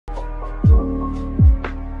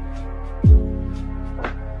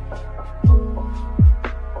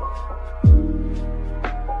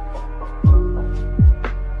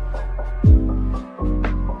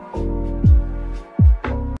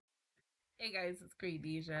guys, it's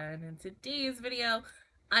Queendija, and in today's video,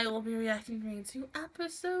 I will be reacting to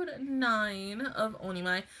episode 9 of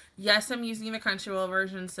Onimai. Yes, I'm using the Crunchyroll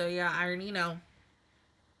version, so yeah, I already know.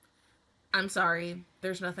 I'm sorry.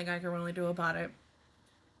 There's nothing I can really do about it.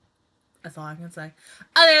 That's all I can say.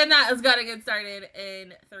 Other than that, let's go to get started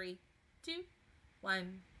in 3, 2,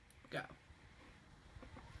 1, go.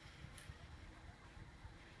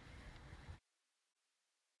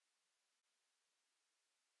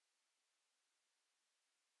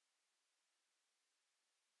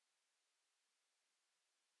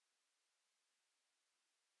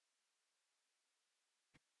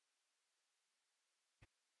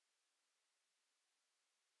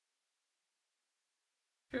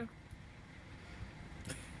 True.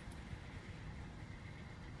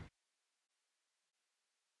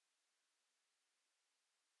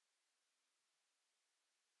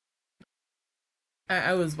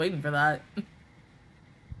 I was waiting for that.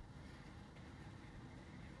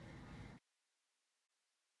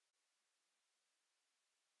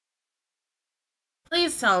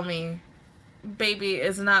 Please tell me Baby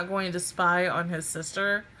is not going to spy on his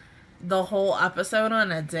sister the whole episode on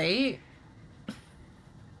a date.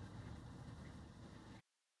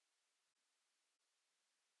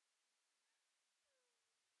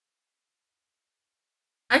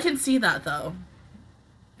 I can see that though.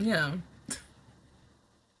 Yeah.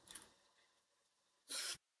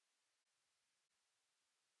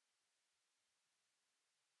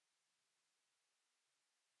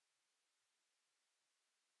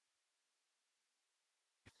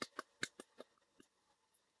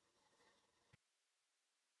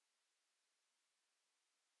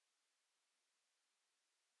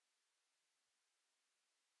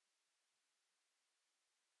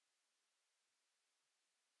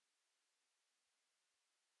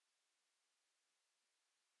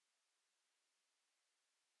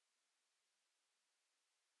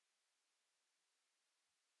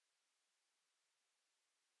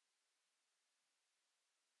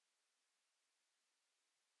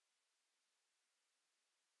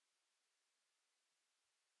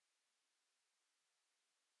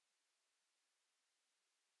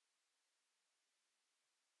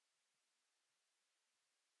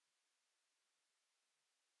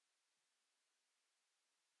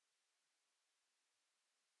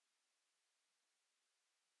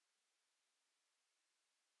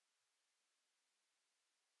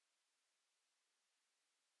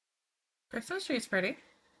 Christmas tree's pretty.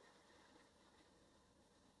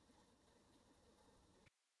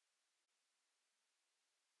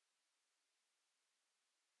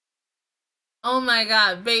 Oh my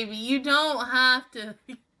god, baby, you don't have to.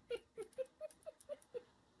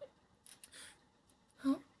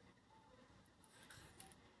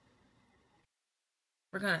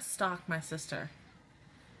 We're gonna stalk my sister.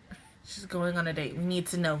 She's going on a date. We need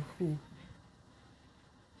to know who.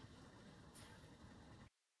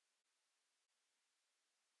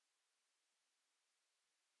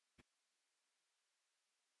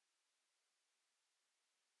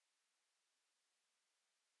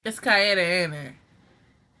 It's Kaede, ain't it?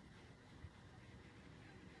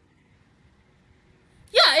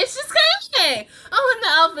 Yeah, it's just Kaede. Oh, and the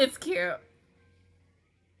outfit's cute.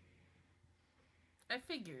 I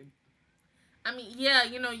figured. I mean, yeah,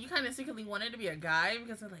 you know, you kind of secretly wanted to be a guy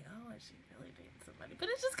because they're like, oh, is she really dating somebody? But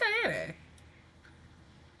it's just Kaede.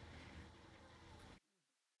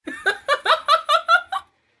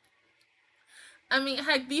 I mean,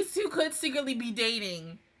 heck, these two could secretly be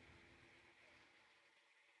dating.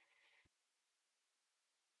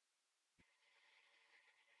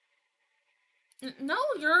 No,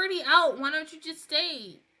 you're already out. Why don't you just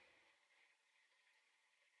stay?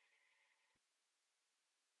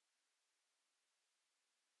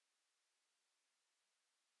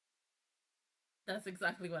 That's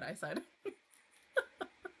exactly what I said.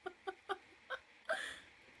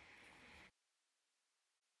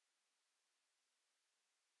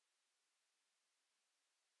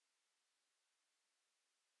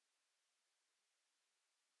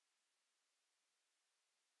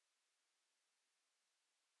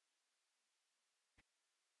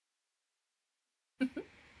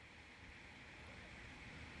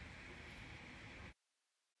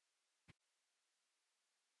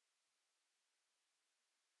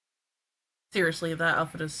 Seriously, that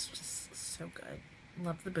outfit is just so good.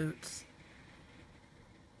 Love the boots.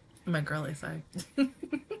 My girly side.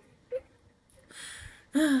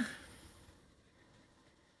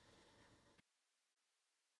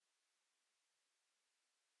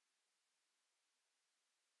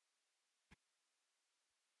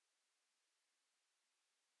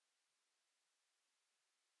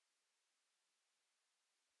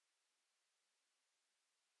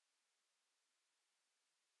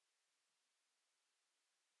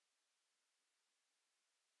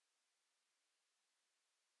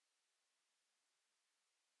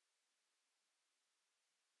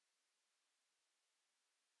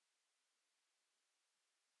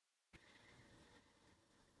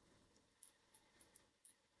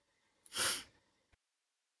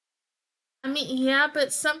 I mean, yeah,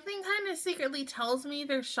 but something kind of secretly tells me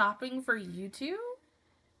they're shopping for you two.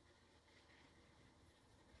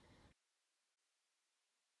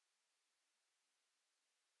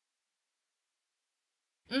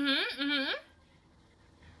 Mm-hmm, mm-hmm.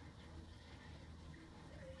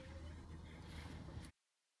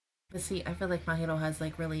 But see, I feel like Mahiro has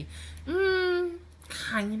like really,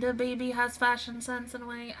 kind of baby has fashion sense in a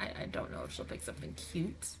way. I don't know if she'll pick something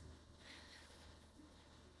cute.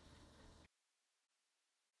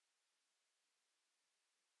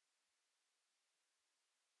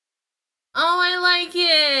 Oh, I like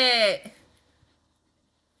it.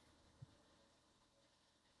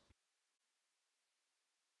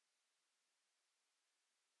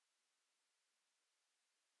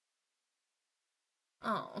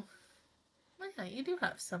 Oh, well, yeah, you do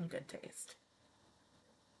have some good taste.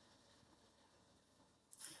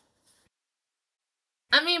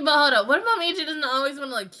 I mean, but hold up. What about Meiji doesn't always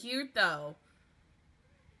want to look cute though?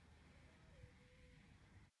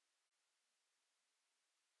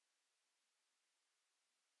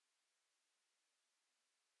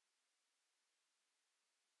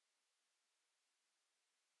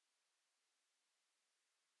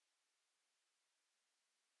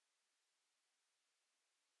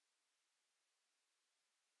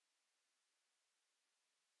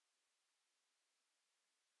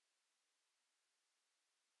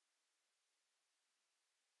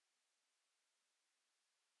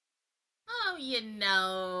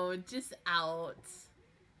 Oh, just out.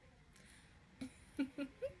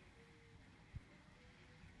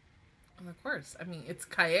 Of course. I mean, it's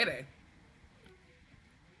Kaede.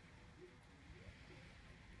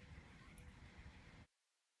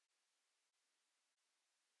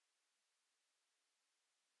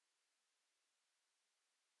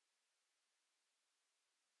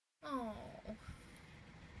 Oh.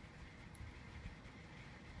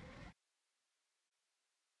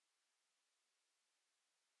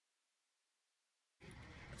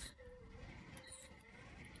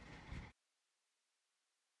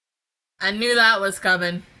 I knew that was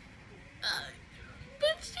coming. Uh,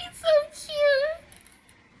 but she's so cute.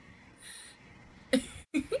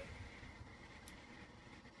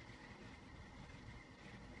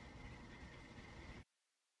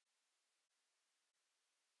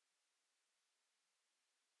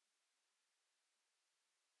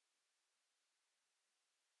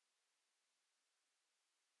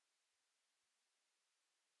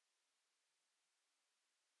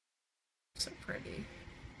 So pretty.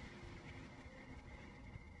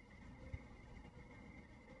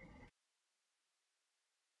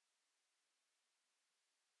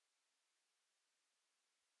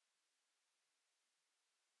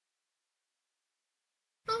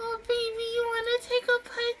 Oh, baby, you want to take a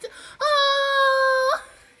bite? Oh!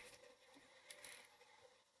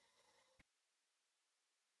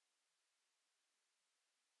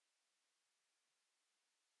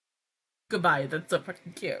 Goodbye. That's so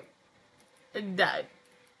fucking cute. And done.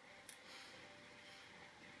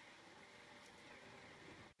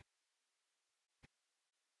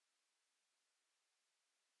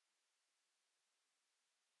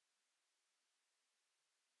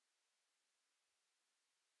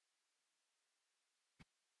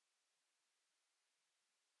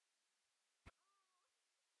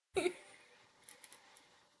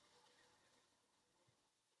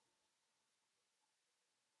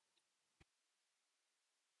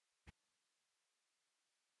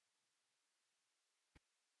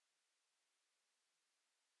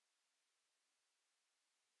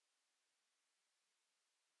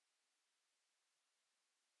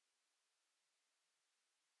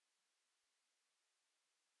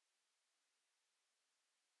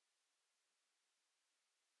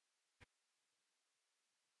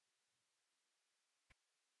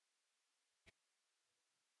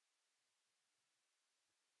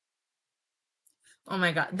 Oh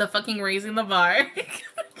my god, the fucking raising the bar.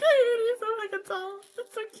 Coyotes, oh my god,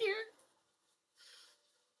 that's so cute.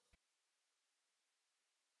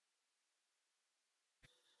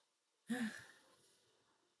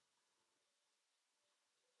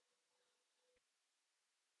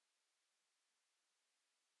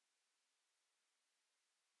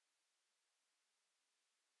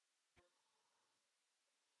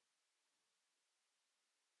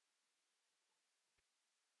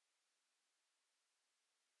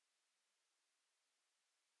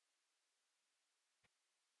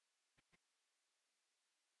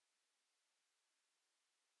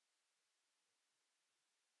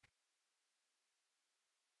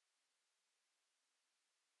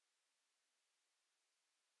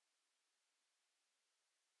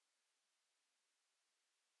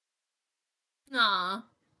 Aw.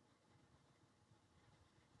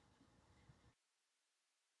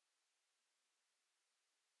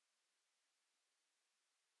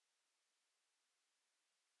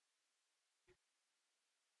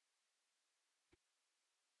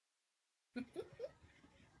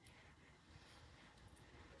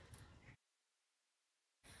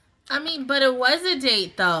 I mean, but it was a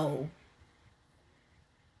date though.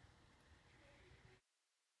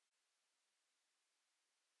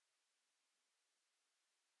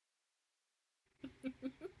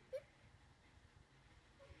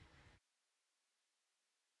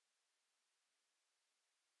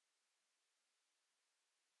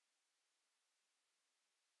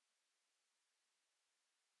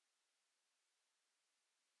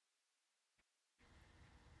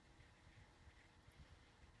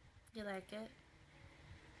 You like it?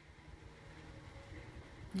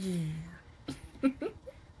 Yeah.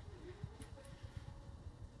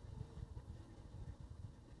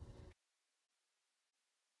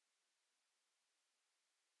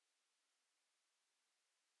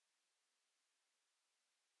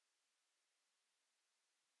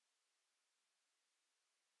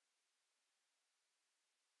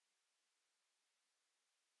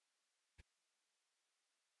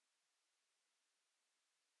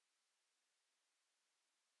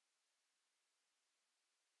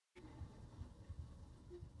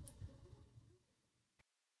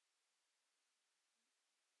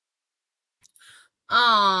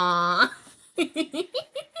 Aww.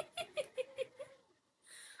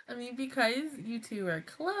 I mean, because you two are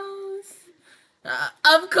close.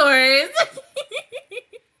 Of course.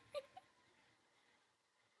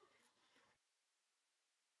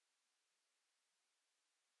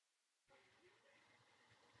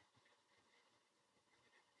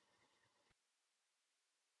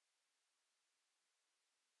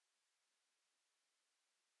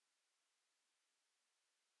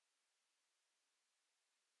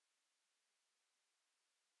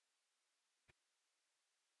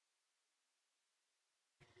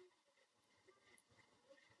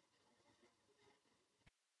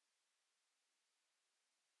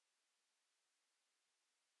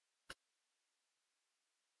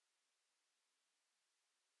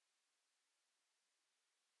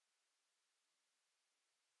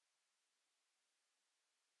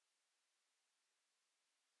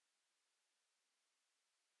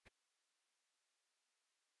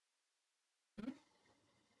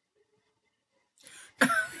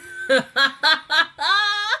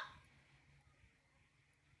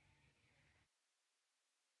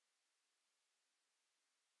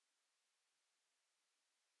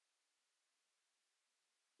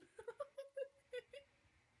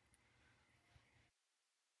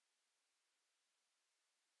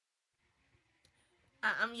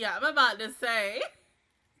 Yeah, I'm about to say.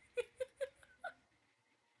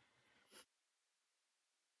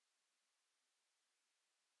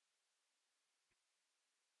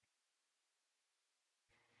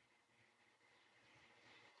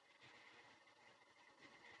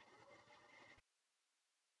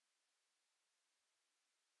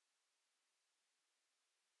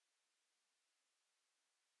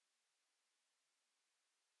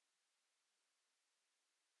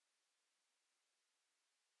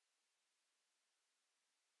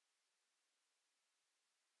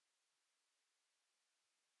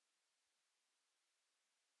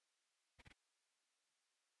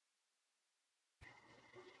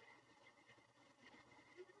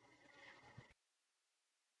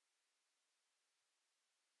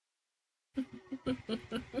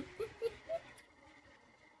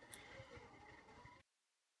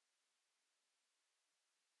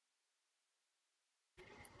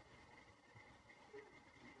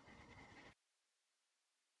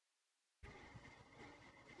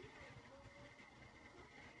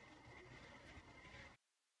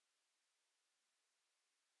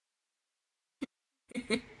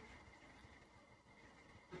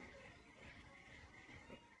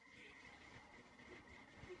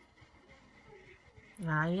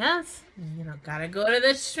 Ah, yes. You know, gotta go to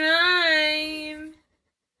the shrine.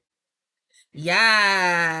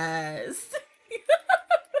 Yes.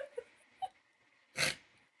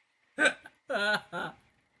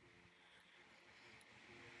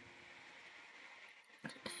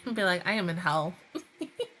 Be like, I am in hell.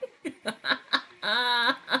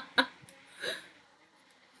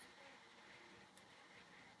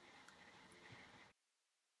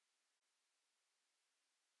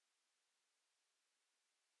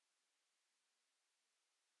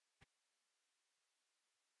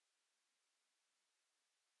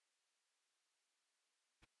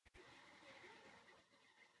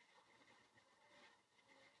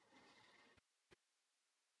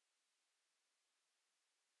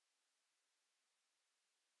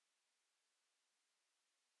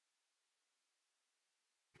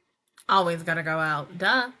 Always gotta go out.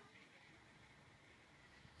 Duh.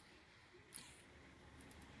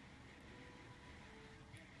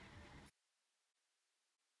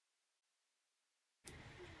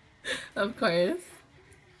 Of course.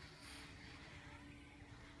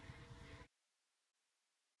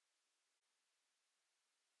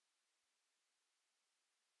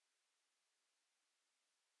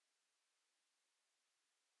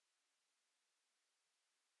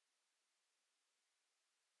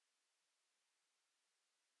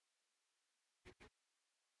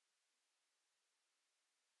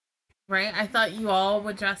 Right? I thought you all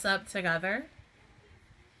would dress up together.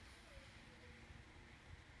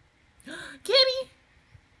 Kitty!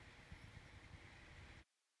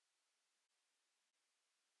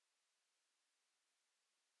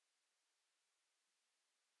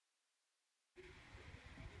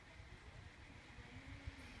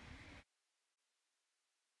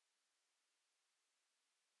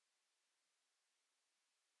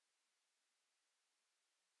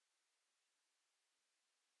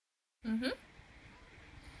 Mm-hmm.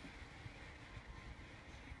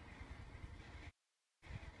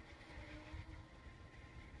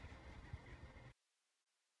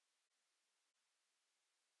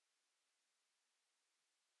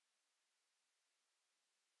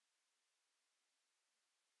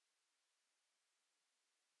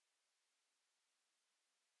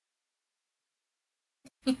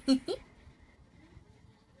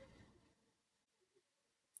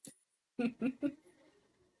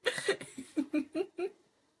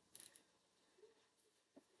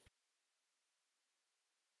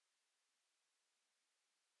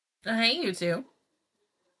 Hey, you two.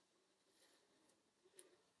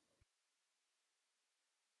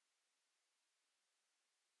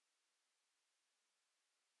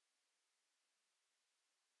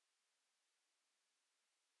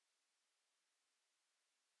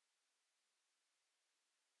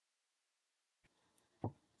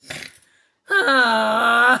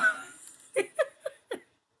 Ah.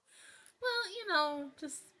 Well,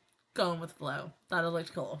 just going with flow. Thought it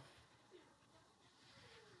looked cool.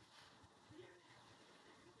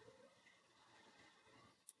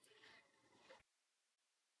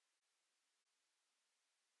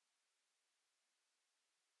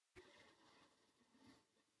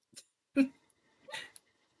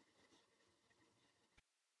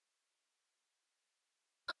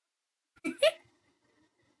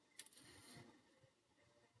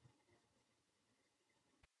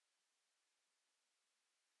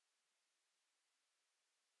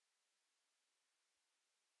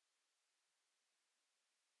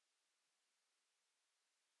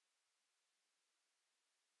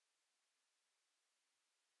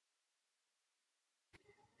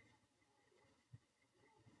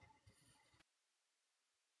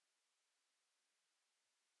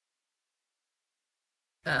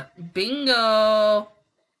 Bingo.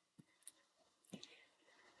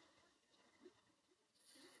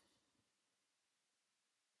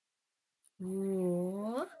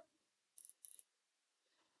 Ooh.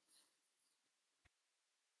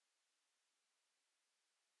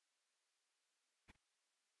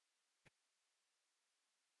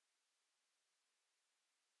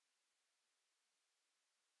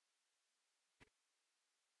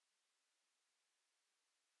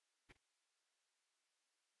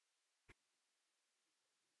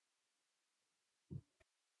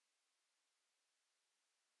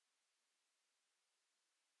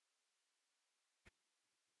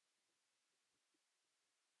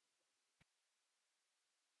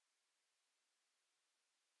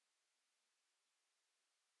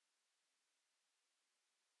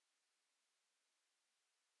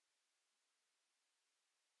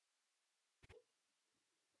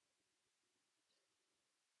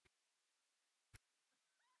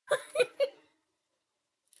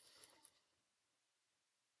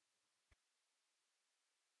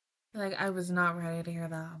 Like, I was not ready to hear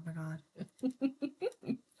that. Oh my god.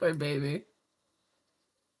 Poor baby.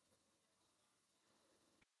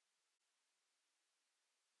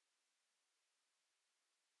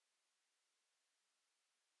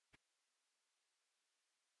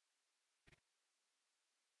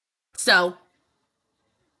 So,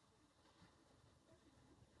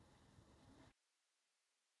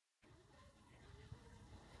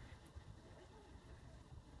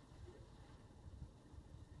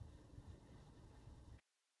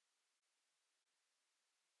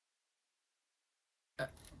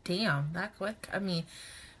 damn, that quick. I mean,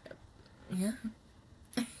 yeah.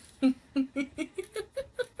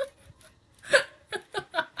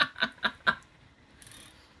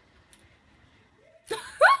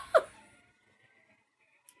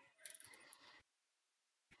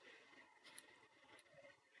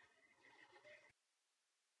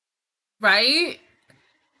 Right?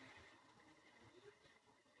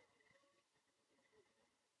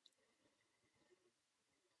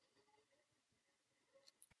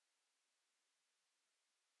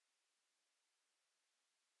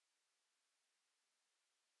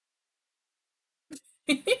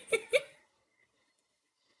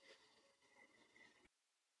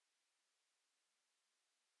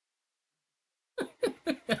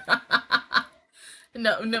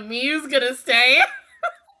 No, no, Miu's gonna stay.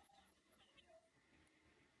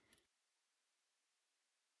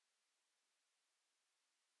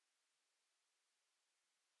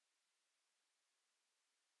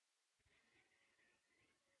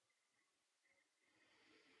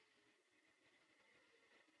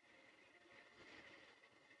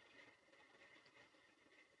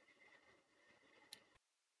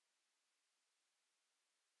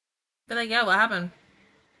 But like, yeah, what happened?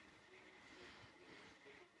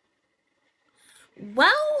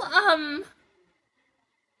 Well,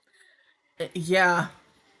 yeah.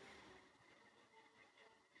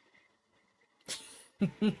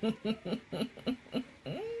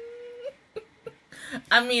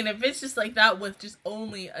 I mean, if it's just like that with just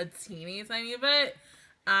only a teeny tiny bit,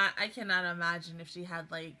 I cannot imagine if she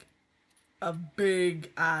had like a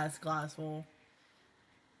big ass glass full.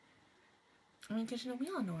 I mean, because you know, we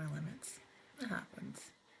all know our limits. It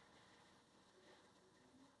happens.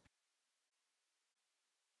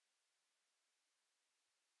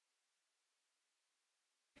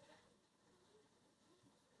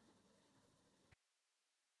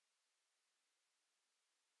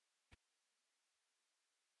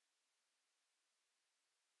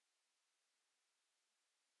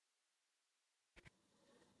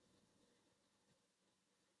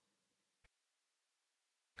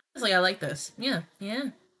 It's like, I like this. Yeah, yeah.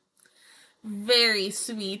 Very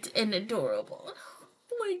sweet and adorable.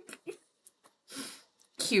 Like,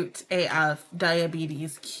 cute AF.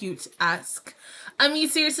 Diabetes. Cute-esque. I mean,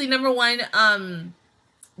 seriously, number one,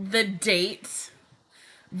 the date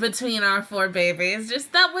between our four babies.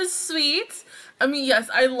 Just that was sweet. I mean, yes,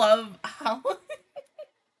 I love how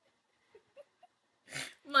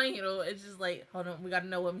my hero is just like, hold on, we gotta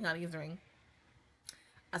know what Mihani's doing.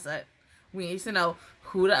 That's it. We need to know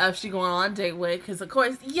who the F she going on a date with, because of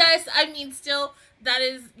course, yes, I mean, still, that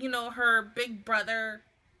is, you know, her big brother.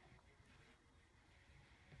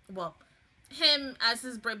 Well, him as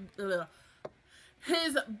his big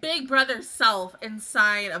brother self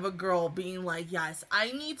inside of a girl being like, yes,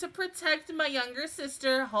 I need to protect my younger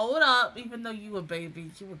sister. Hold up, even though you a baby,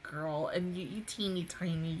 you a girl, and you teeny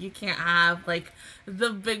tiny, you can't have like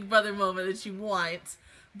the big brother moment that you want.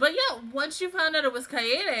 But yeah, once you found out it was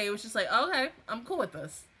Kaede, it was just like, okay, I'm cool with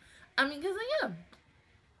this. I mean, because yeah,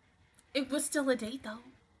 it was still a date though.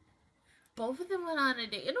 Both of them went on a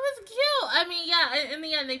date. And it was cute. I mean, yeah, in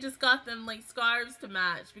the end, they just got them like scarves to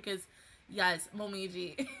match because, yes,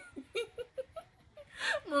 Momiji.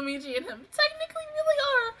 Momiji and him technically really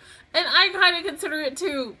are. And I kind of consider it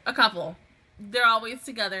too a couple. They're always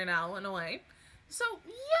together now, in a way. So,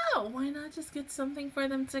 yeah, why not just get something for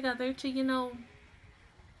them together to, you know,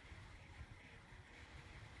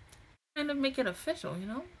 kind of make it official, you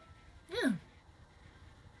know? Yeah.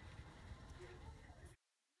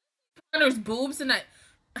 There's boobs and I.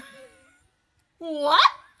 What?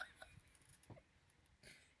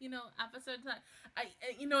 You know, episode time.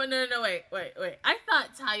 You know, no, wait. I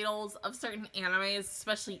thought titles of certain animes,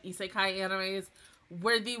 especially isekai animes,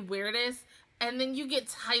 were the weirdest. And then you get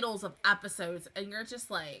titles of episodes, and you're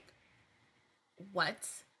just like, what?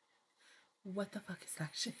 What the fuck is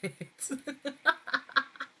that shit?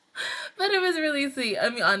 But it was really sweet. I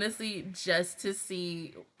mean, honestly, just to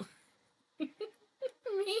see me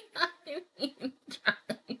having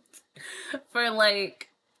drunk for like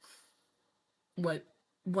what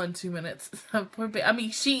 1 2 minutes. Poor I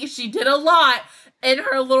mean, she did a lot in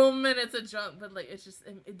her little minutes of drunk, but like it's just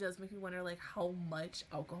it does make me wonder like how much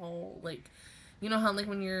alcohol, like, you know how like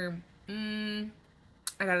when you're I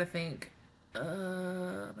gotta think.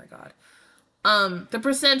 Oh my god. The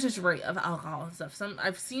percentage rate of alcohol and stuff. Some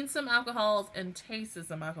I've seen some alcohols and tasted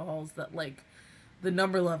some alcohols that like the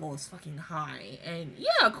number level is fucking high. And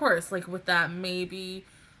yeah, of course, like with that maybe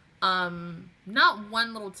not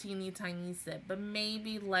one little teeny tiny sip, but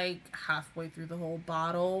maybe like halfway through the whole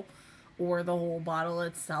bottle or the whole bottle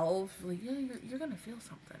itself. Like, yeah, you're gonna feel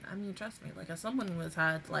something. I mean, trust me, like as someone who has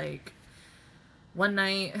had like one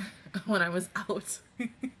night when I was out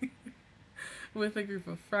with a group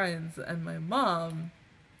of friends and my mom,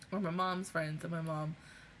 or my mom's friends and my mom,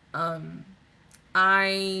 um,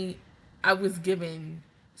 I I was given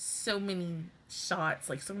so many shots,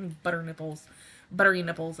 like so many buttery nipples,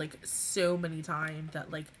 like so many times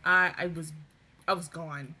that like I was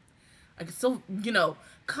gone. I could still, you know,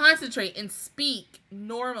 concentrate and speak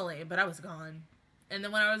normally, but I was gone. And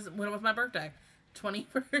then when it was my birthday,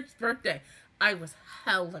 21st birthday, I was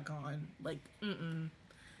hella gone. Like, to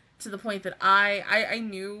the point that I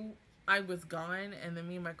knew I was gone, and then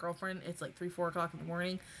me and my girlfriend, it's like 3, 4 o'clock in the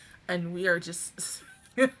morning, and we are just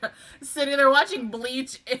sitting there watching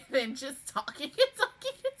Bleach and then just talking and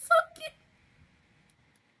talking and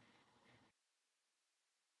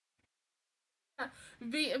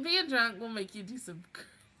talking. Being drunk will make you do some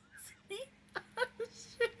crazy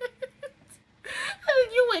shit.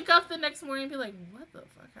 And you wake up the next morning and be like, what the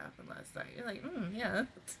fuck happened last night? You're like, yeah.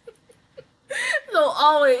 So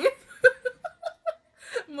always.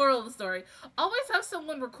 Moral of the story: always have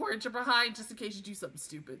someone record you behind just in case you do something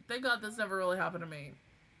stupid. Thank God this never really happened to me.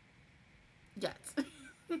 Yet.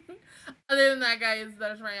 Other than that, guys,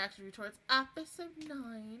 that is my reaction towards episode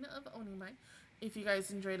 9 of Onimai. If you guys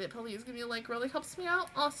enjoyed it, please give me a like. Really helps me out.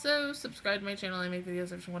 Also, subscribe to my channel. I make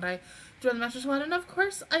videos every what I do on the Master Squad. And of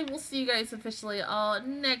course, I will see you guys officially all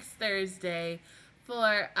next Thursday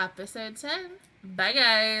for episode 10. Bye,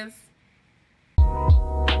 guys.